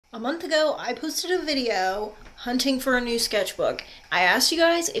A month ago, I posted a video hunting for a new sketchbook. I asked you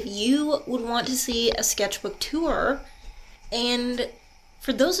guys if you would want to see a sketchbook tour, and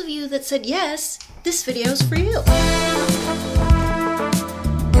for those of you that said yes, this video is for you.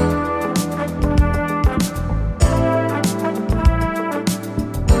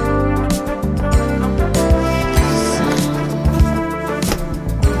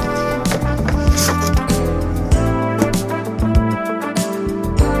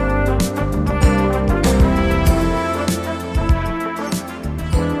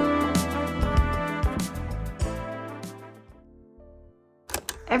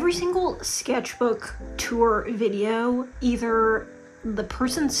 Every single sketchbook tour video, either the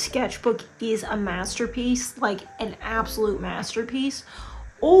person's sketchbook is a masterpiece, like an absolute masterpiece,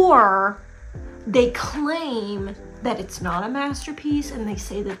 or they claim that it's not a masterpiece and they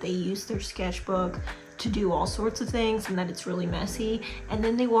say that they use their sketchbook to do all sorts of things and that it's really messy, and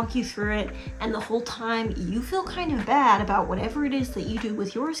then they walk you through it, and the whole time you feel kind of bad about whatever it is that you do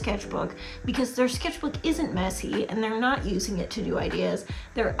with your sketchbook because their sketchbook isn't messy and they're not using it to do ideas.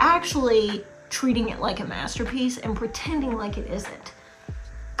 They're actually treating it like a masterpiece and pretending like it isn't.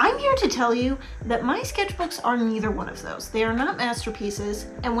 I'm here to tell you that my sketchbooks are neither one of those. They are not masterpieces,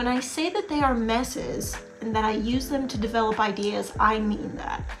 and when I say that they are messes and that I use them to develop ideas, I mean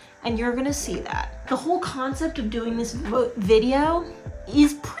that. And you're gonna see that. The whole concept of doing this video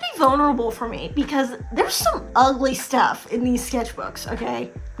is pretty vulnerable for me because there's some ugly stuff in these sketchbooks,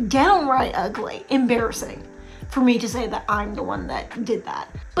 okay? Downright ugly, embarrassing for me to say that I'm the one that did that.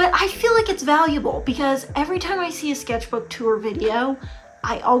 But I feel like it's valuable because every time I see a sketchbook tour video,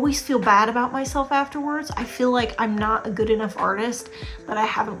 I always feel bad about myself afterwards. I feel like I'm not a good enough artist, that I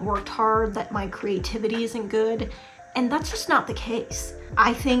haven't worked hard, that my creativity isn't good, and that's just not the case.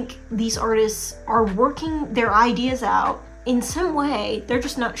 I think these artists are working their ideas out in some way, they're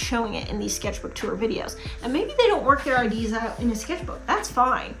just not showing it in these sketchbook tour videos. And maybe they don't work their ideas out in a sketchbook, that's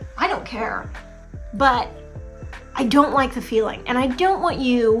fine, I don't care. But I don't like the feeling, and I don't want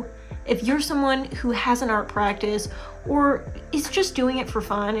you, if you're someone who has an art practice or is just doing it for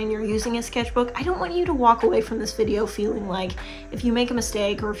fun and you're using a sketchbook, I don't want you to walk away from this video feeling like if you make a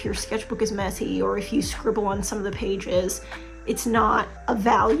mistake or if your sketchbook is messy or if you scribble on some of the pages, it's not a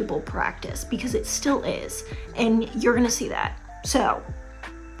valuable practice, because it still is, and you're gonna see that. So,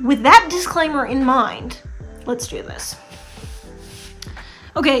 with that disclaimer in mind, let's do this.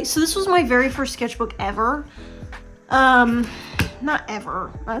 Okay, so this was my very first sketchbook ever. Not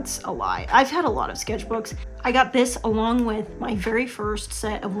ever, that's a lie. I've had a lot of sketchbooks. I got this along with my very first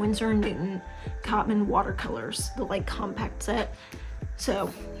set of Winsor & Newton Cotman watercolors, the like compact set.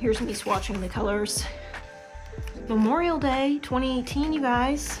 So here's me swatching the colors. Memorial Day 2018, you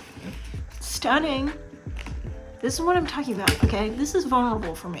guys. Stunning. This is what I'm talking about, okay? This is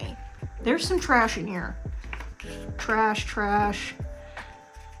vulnerable for me. There's some trash in here. Trash.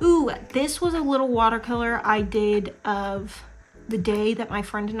 Ooh, this was a little watercolor I did of the day that my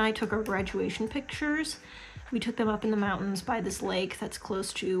friend and I took our graduation pictures. We took them up in the mountains by this lake that's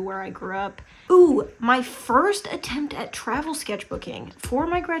close to where I grew up. Ooh, my first attempt at travel sketchbooking for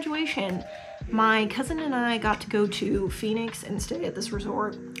my graduation. My cousin and I got to go to Phoenix and stay at this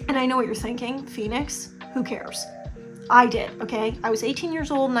resort. And I know what you're thinking, Phoenix? Who cares? I did, okay? I was 18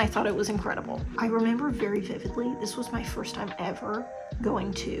 years old and I thought it was incredible. I remember very vividly, this was my first time ever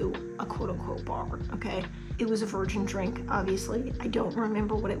going to a quote-unquote bar, okay? It was a virgin drink, obviously. I don't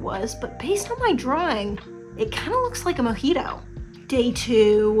remember what it was, but based on my drawing, it kind of looks like a mojito. Day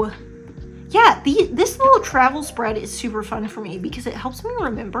 2. Yeah, this little travel spread is super fun for me because it helps me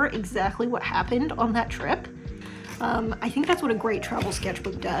remember exactly what happened on that trip. I think that's what a great travel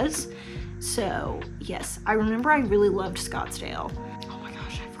sketchbook does. So, yes, I remember I really loved Scottsdale. Oh my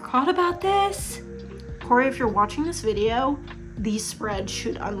gosh, I forgot about this. Corey, if you're watching this video, these spreads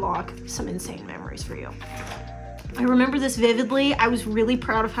should unlock some insane memories for you. I remember this vividly. I was really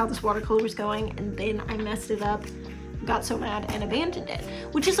proud of how this watercolor was going, and then I messed it up, got so mad, and abandoned it,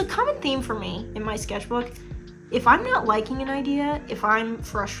 which is a common theme for me in my sketchbook. If I'm not liking an idea, if I'm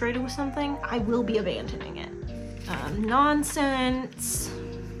frustrated with something, I will be abandoning it. Nonsense.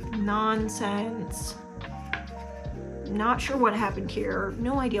 Not sure what happened here.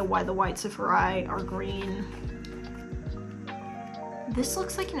 No idea why the whites of her eye are green. This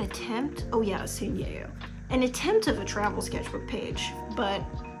looks like an attempt. Oh yeah, San Diego. An attempt of a travel sketchbook page, but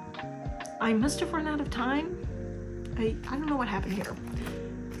I must have run out of time. I don't know what happened here.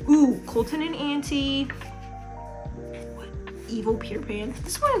 Ooh, Colton and Auntie. What? Evil Peter Pan.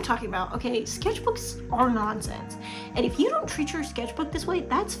 This is what I'm talking about, okay? Sketchbooks are nonsense. And if you don't treat your sketchbook this way,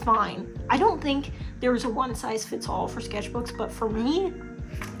 that's fine. I don't think there's a one-size-fits-all for sketchbooks, but for me,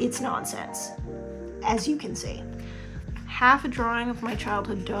 it's nonsense, as you can see. Half a drawing of my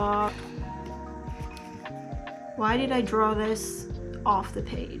childhood dog. Why did I draw this off the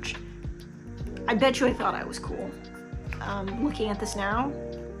page? I bet you I thought I was cool. Looking at this now,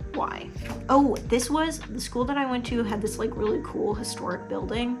 why? Oh, this was the school that I went to had this like really cool historic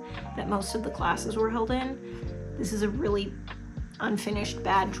building that most of the classes were held in. This is a really unfinished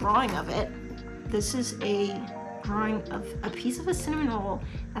bad drawing of it. This is a drawing of a piece of a cinnamon roll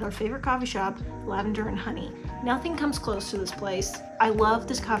at our favorite coffee shop, Lavender and Honey. Nothing comes close to this place. I love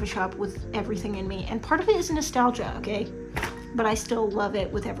this coffee shop with everything in me, and part of it is nostalgia, okay? But I still love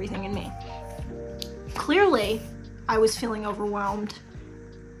it with everything in me. Clearly, I was feeling overwhelmed.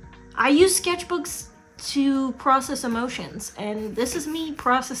 I use sketchbooks to process emotions, and this is me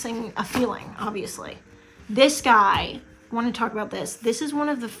processing a feeling, obviously. This guy, I want to talk about this. This is one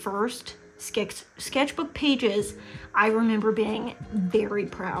of the first sketchbook pages I remember being very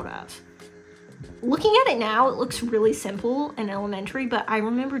proud of. Looking at it now, it looks really simple and elementary, but I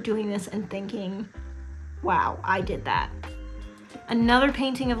remember doing this and thinking, wow, I did that. Another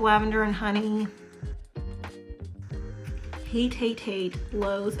painting of Lavender and Honey. Hate, hate, hate,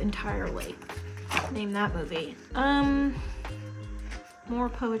 loathe entirely. Name that movie. More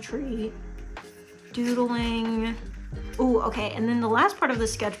poetry, doodling. Oh, okay, and then the last part of the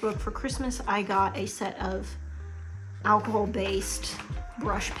sketchbook, for Christmas, I got a set of alcohol-based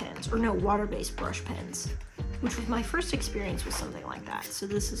brush pens, or no, water-based brush pens, which was my first experience with something like that. So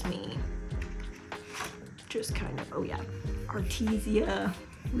this is me just kind of, oh yeah, Artesia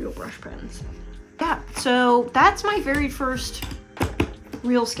real brush pens. Yeah, so that's my very first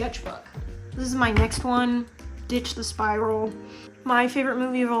real sketchbook. This is my next one, Ditch the Spiral. My favorite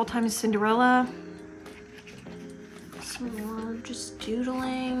movie of all time is Cinderella. Some more just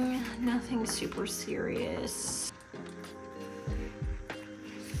doodling, nothing super serious.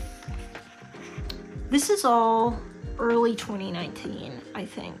 This is all early 2019, I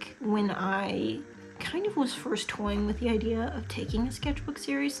think, when I kind of was first toying with the idea of taking a sketchbook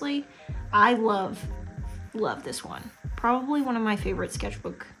seriously. I love this one. Probably one of my favorite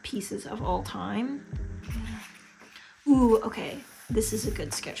sketchbook pieces of all time. Ooh, okay, this is a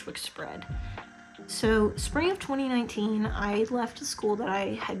good sketchbook spread. So, spring of 2019, I left a school that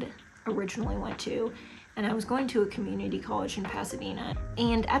I had originally went to, and I was going to a community college in Pasadena.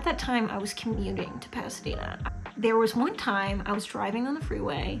 And at that time, I was commuting to Pasadena. There was one time I was driving on the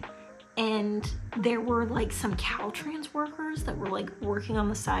freeway, and there were like some Caltrans workers that were like working on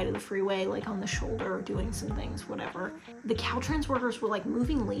the side of the freeway, like on the shoulder, doing some things, whatever. The Caltrans workers were like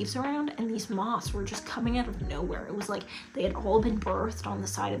moving leaves around, and these moths were just coming out of nowhere. It was like they had all been birthed on the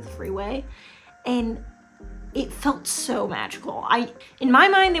side of the freeway, and it felt so magical. In my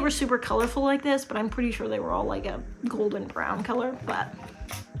mind, they were super colorful like this, but I'm pretty sure they were all like a golden brown color, but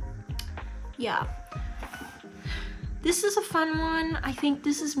yeah. This is a fun one. I think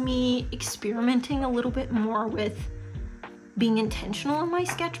this is me experimenting a little bit more with being intentional in my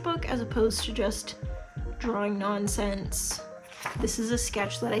sketchbook as opposed to just drawing nonsense. This is a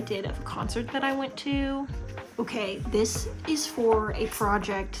sketch that I did of a concert that I went to. Okay, this is for a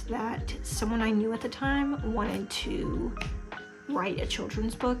project that someone I knew at the time wanted to write a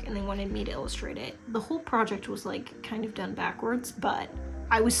children's book, and they wanted me to illustrate it. The whole project was like kind of done backwards, but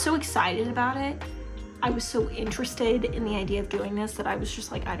I was so excited about it. I was so interested in the idea of doing this that I was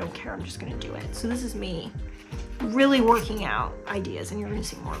just like, I don't care, I'm just gonna do it. So this is me really working out ideas, and you're gonna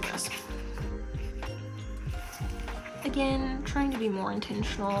see more of this. Again, trying to be more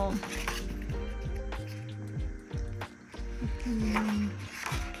intentional.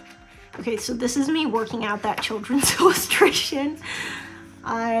 Okay, so this is me working out that children's illustration.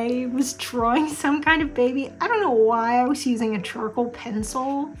 I was drawing some kind of baby. I don't know why I was using a charcoal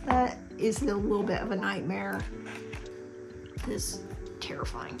pencil. That is a little bit of a nightmare. This is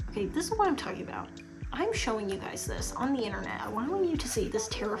terrifying. Okay, this is what I'm talking about. I'm showing you guys this on the internet, allowing you to see this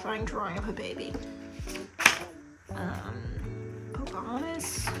terrifying drawing of a baby.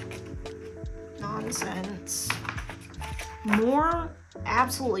 Pocahontas. Nonsense. More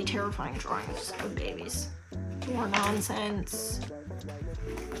absolutely terrifying drawings of babies. More nonsense.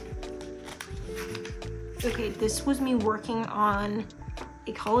 Okay, this was me working on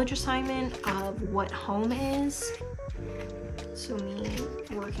a college assignment of what home is. So me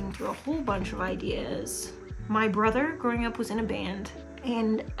working through a whole bunch of ideas. My brother growing up was in a band,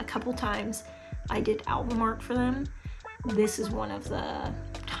 and a couple times I did album art for them. This is one of the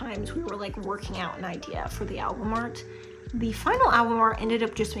times we were like working out an idea for the album art. The final album art ended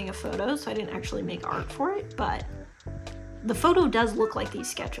up just being a photo, so I didn't actually make art for it, but the photo does look like these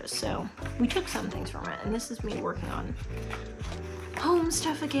sketches, so we took some things from it, and this is me working on home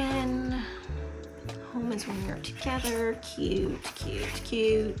stuff again. Home is when you're together. Cute, cute,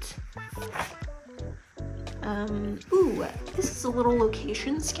 cute. Ooh, this is a little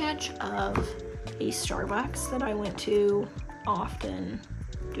location sketch of a Starbucks that I went to often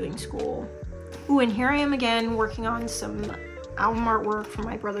doing school. Ooh, and here I am again working on some album artwork for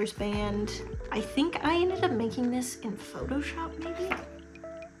my brother's band. I think I ended up making this in Photoshop, maybe?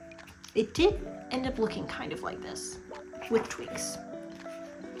 It did end up looking kind of like this, with tweaks.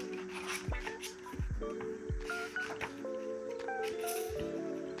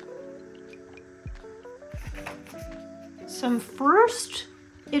 Some first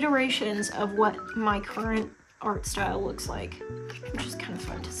iterations of what my current art style looks like, which is kind of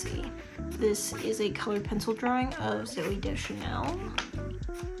fun to see. This is a colored pencil drawing of Zoe Deschanel.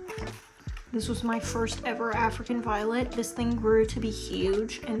 This was my first ever African violet. This thing grew to be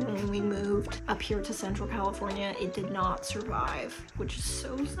huge, and when we moved up here to Central California, it did not survive, which is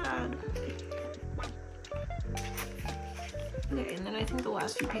so sad. Okay, and then I think the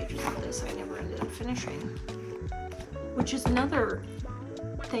last few pages of this I never ended up finishing, which is another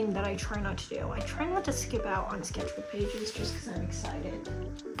thing that I try not to do. I try not to skip out on sketchbook pages just because I'm excited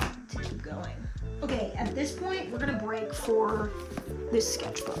to keep going. Okay, at this point, we're gonna break for this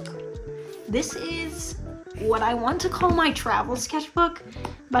sketchbook. This is what I want to call my travel sketchbook,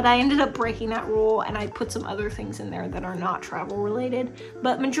 but I ended up breaking that rule and I put some other things in there that are not travel related,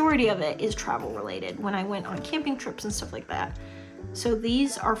 but majority of it is travel related when I went on camping trips and stuff like that. So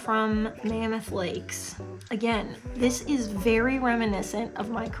these are from Mammoth Lakes. Again, this is very reminiscent of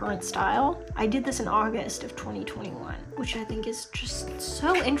my current style. I did this in August of 2021, which I think is just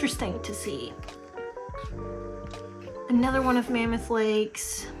so interesting to see. Another one of Mammoth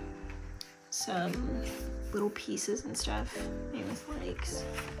Lakes. Some little pieces and stuff. Mammoth Lakes.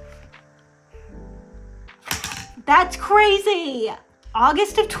 That's crazy!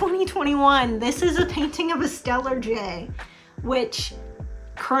 August of 2021. This is a painting of a Stellar J, which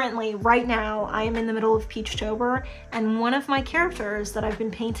currently, right now, I am in the middle of Peachtober, and one of my characters that I've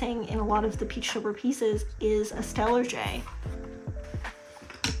been painting in a lot of the Peachtober pieces is a Stellar J.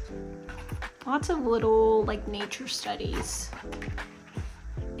 Lots of little, like, nature studies.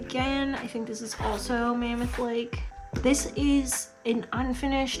 Again, I think this is also Mammoth Lake. This is an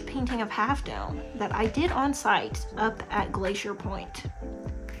unfinished painting of Half Dome that I did on site up at Glacier Point.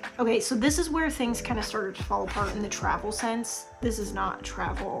 Okay, so this is where things kind of started to fall apart in the travel sense. This is not a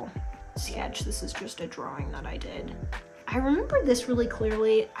travel sketch, this is just a drawing that I did. I remember this really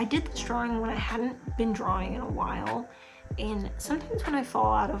clearly. I did this drawing when I hadn't been drawing in a while, and sometimes when I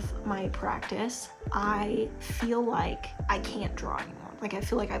fall out of my practice, I feel like I can't draw anymore. Like, I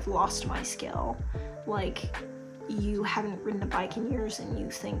feel like I've lost my skill. Like, you haven't ridden a bike in years and you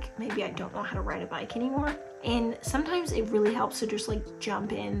think, maybe I don't know how to ride a bike anymore. And sometimes it really helps to just like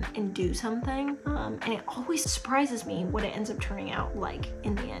jump in and do something. And it always surprises me what it ends up turning out like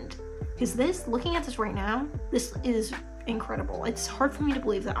in the end. Because this, looking at this right now, this is incredible. It's hard for me to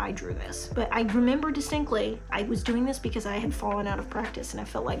believe that I drew this, but I remember distinctly I was doing this because I had fallen out of practice and I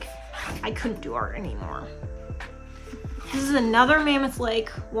felt like I couldn't do art anymore. This is another Mammoth Lake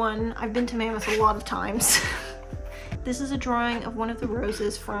one. I've been to Mammoth a lot of times. This is a drawing of one of the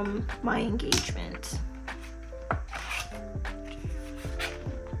roses from my engagement.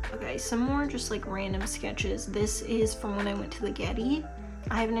 Okay, some more just like random sketches. This is from when I went to the Getty.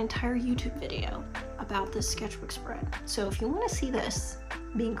 I have an entire YouTube video about this sketchbook spread. So if you want to see this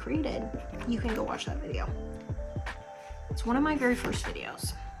being created, you can go watch that video. It's one of my very first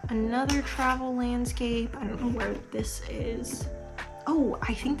videos. Another travel landscape. I don't know where this is. Oh,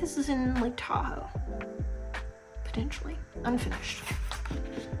 I think this is in Lake Tahoe. Potentially. Unfinished.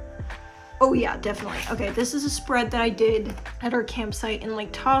 Oh yeah, definitely. Okay, this is a spread that I did at our campsite in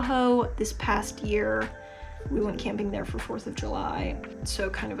Lake Tahoe this past year. We went camping there for 4th of July. So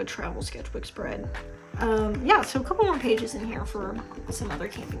kind of a travel sketchbook spread. Yeah, so a couple more pages in here for some other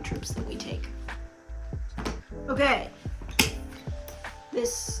camping trips that we take. Okay.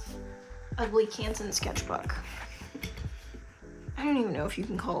 This ugly Canson sketchbook. I don't even know if you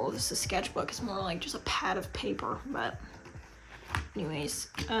can call this a sketchbook. It's more like just a pad of paper, but anyways.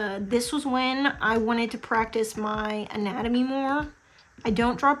 This was when I wanted to practice my anatomy more. I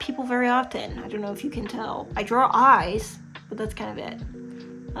don't draw people very often. I don't know if you can tell. I draw eyes, but that's kind of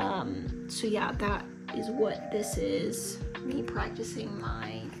it. So yeah, that is what this is. Me practicing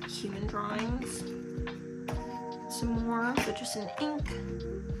my human drawings. Some more, but just in ink.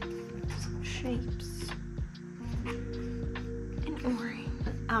 Some shapes. And orange.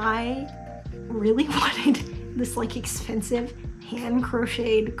 I really wanted this like expensive hand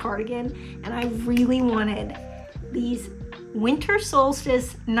crocheted cardigan, and I really wanted these Winter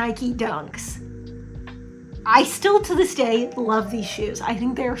Solstice Nike Dunks. I still to this day love these shoes. I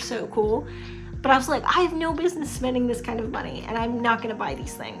think they're so cool. But I was like, I have no business spending this kind of money and I'm not gonna buy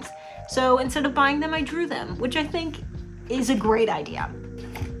these things. So instead of buying them, I drew them, which I think is a great idea.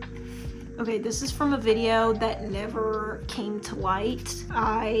 Okay, this is from a video that never came to light.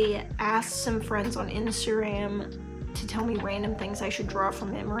 I asked some friends on Instagram to tell me random things I should draw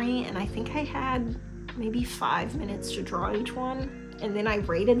from memory, and I think I had maybe 5 minutes to draw each one, and then I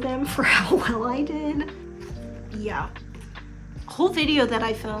rated them for how well I did. Yeah. A whole video that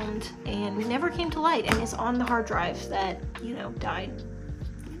I filmed and never came to light and is on the hard drive that, you know, died.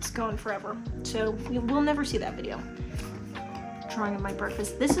 It's gone forever. So we'll never see that video. Drawing of my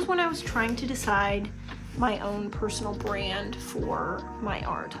breakfast. This is when I was trying to decide my own personal brand for my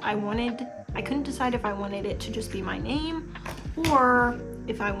art. I couldn't decide if I wanted it to just be my name or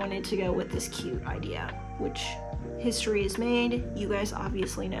if I wanted to go with this cute idea, which history is made. You guys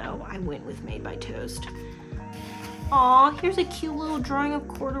obviously know I went with Made by Toast. Aw, here's a cute little drawing of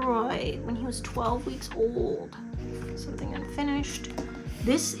Corduroy when he was 12 weeks old. Something unfinished.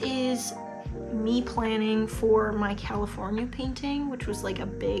 This is me planning for my California painting, which was like a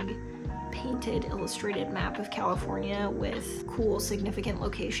big painted illustrated map of California with cool significant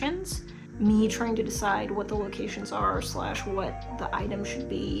locations. Me trying to decide what the locations are / what the item should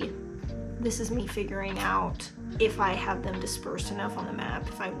be. This is me figuring out if I have them dispersed enough on the map,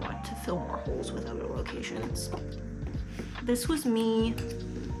 if I want to fill more holes with other locations. This was me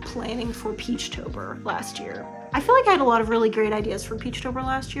planning for Peachtober last year. I feel like I had a lot of really great ideas for Peachtober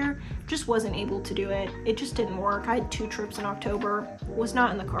last year, just wasn't able to do it. It just didn't work. I had 2 trips in October, was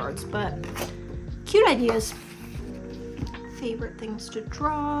not in the cards, but cute ideas. Favorite things to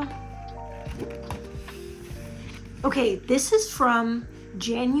draw. Okay, this is from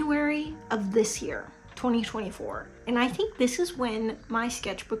January of this year, 2024. And I think this is when my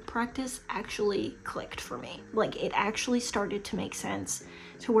sketchbook practice actually clicked for me. Like, it actually started to make sense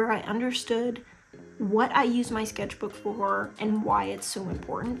to where I understood what I use my sketchbook for and why it's so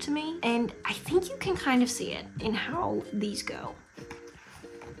important to me. And I think you can kind of see it in how these go.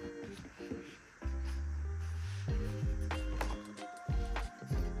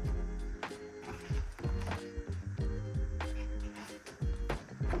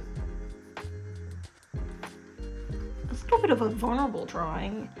 A little bit of a vulnerable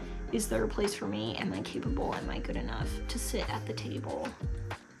drawing. Is there a place for me? Am I capable? Am I good enough to sit at the table?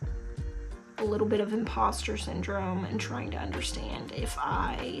 A little bit of imposter syndrome and trying to understand if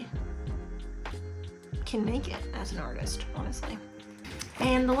I can make it as an artist, honestly.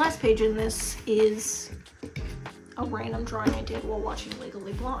 And the last page in this is a random drawing I did while watching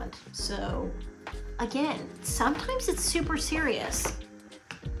Legally Blonde. So again, sometimes it's super serious.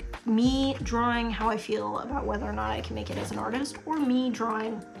 Me drawing how I feel about whether or not I can make it as an artist, or me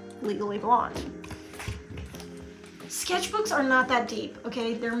drawing Legally Blonde. Sketchbooks are not that deep,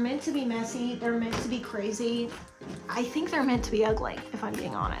 okay? They're meant to be messy, they're meant to be crazy. I think they're meant to be ugly, if I'm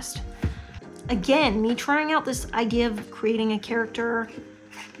being honest. Again, me trying out this idea of creating a character,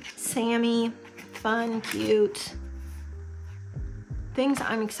 Sammy, fun, cute, things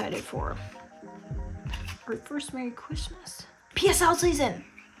I'm excited for. Our first Merry Christmas. PSL season!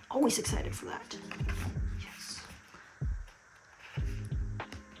 Always excited for that.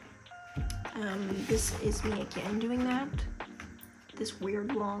 This is me again doing that. This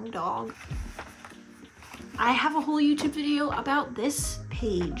weird long dog. I have a whole YouTube video about this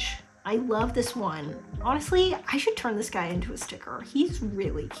page. I love this one. Honestly, I should turn this guy into a sticker. He's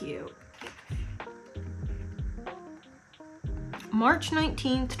really cute. March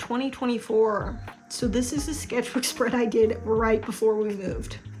 19th, 2024. So this is a sketchbook spread I did right before we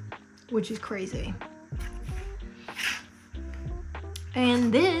moved, which is crazy.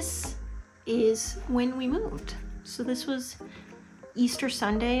 And this is when we moved. So this was Easter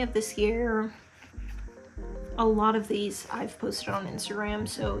Sunday of this year. A lot of these I've posted on Instagram,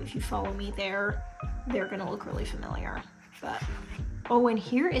 so if you follow me there, they're gonna look really familiar. But oh, and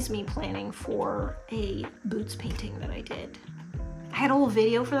here is me planning for a boots painting that I did. I had a whole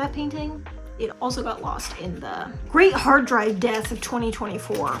video for that painting. It also got lost in the great hard drive death of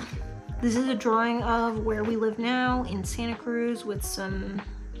 2024. This is a drawing of where we live now in Santa Cruz with some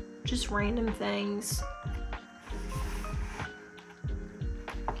just random things.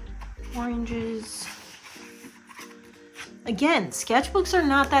 Oranges. Again, sketchbooks are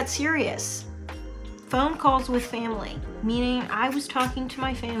not that serious. Phone calls with family, meaning I was talking to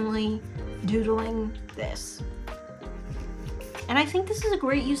my family, doodling this. And I think this is a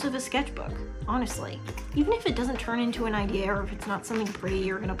great use of a sketchbook, honestly. Even if it doesn't turn into an idea or if it's not something pretty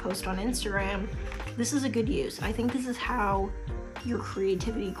you're gonna post on Instagram, This is a good use. I think this is how your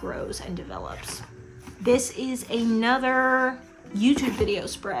creativity grows and develops. This is another YouTube video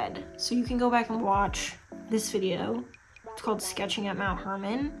spread. So you can go back and watch this video. It's called Sketching at Mount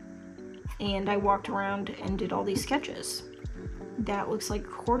Hermon. And I walked around and did all these sketches. That looks like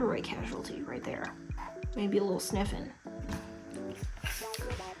corduroy casualty right there. Maybe a little sniffing.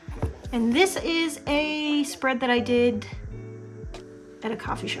 And this is a spread that I did at a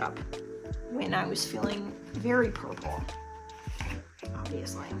coffee shop when I was feeling very purple,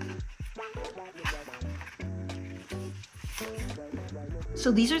 obviously.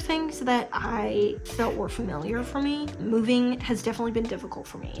 So these are things that I felt were familiar for me. Moving has definitely been difficult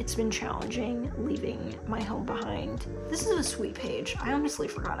for me. It's been challenging leaving my home behind. This is a sweet page. I honestly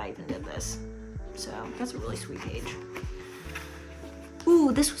forgot I even did this. So that's a really sweet page.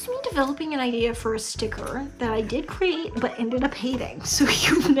 Ooh, this was me developing an idea for a sticker that I did create but ended up hating, so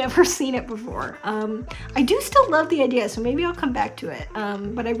you've never seen it before. I do still love the idea, so maybe I'll come back to it.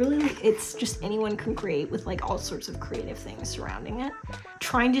 But it's just anyone can create with like all sorts of creative things surrounding it.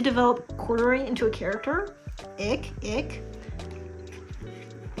 Trying to develop corduroy into a character, ick.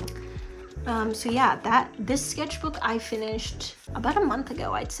 So yeah, this sketchbook I finished about a month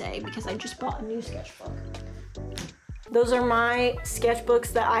ago, I'd say, because I just bought a new sketchbook. Those are my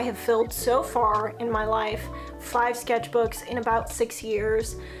sketchbooks that I have filled so far in my life. 5 sketchbooks in about 6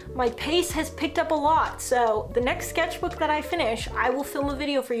 years. My pace has picked up a lot, so the next sketchbook that I finish, I will film a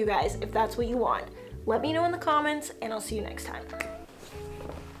video for you guys if that's what you want. Let me know in the comments, and I'll see you next time.